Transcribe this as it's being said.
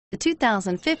The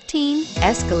 2015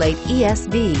 Escalade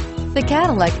ESV. The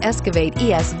Cadillac Escalade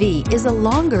ESV is a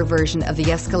longer version of the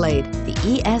Escalade. The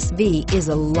ESV is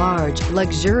a large,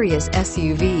 luxurious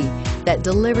SUV that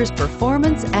delivers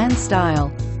performance and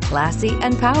style. Classy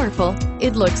and powerful,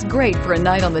 it looks great for a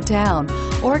night on the town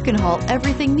or can haul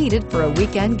everything needed for a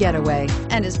weekend getaway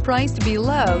and is priced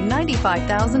below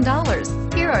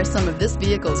 $95,000. Here are some of this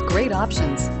vehicle's great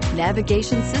options: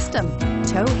 navigation system,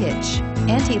 tow hitch,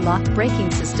 anti-lock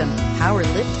braking system, power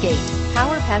lift gate,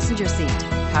 power passenger seat,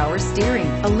 power steering,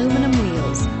 aluminum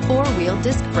wheels, four-wheel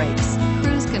disc brakes,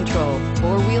 cruise control,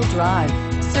 four-wheel drive.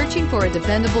 Searching for a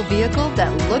dependable vehicle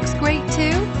that looks great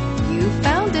too? You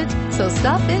found it, so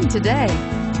stop in today.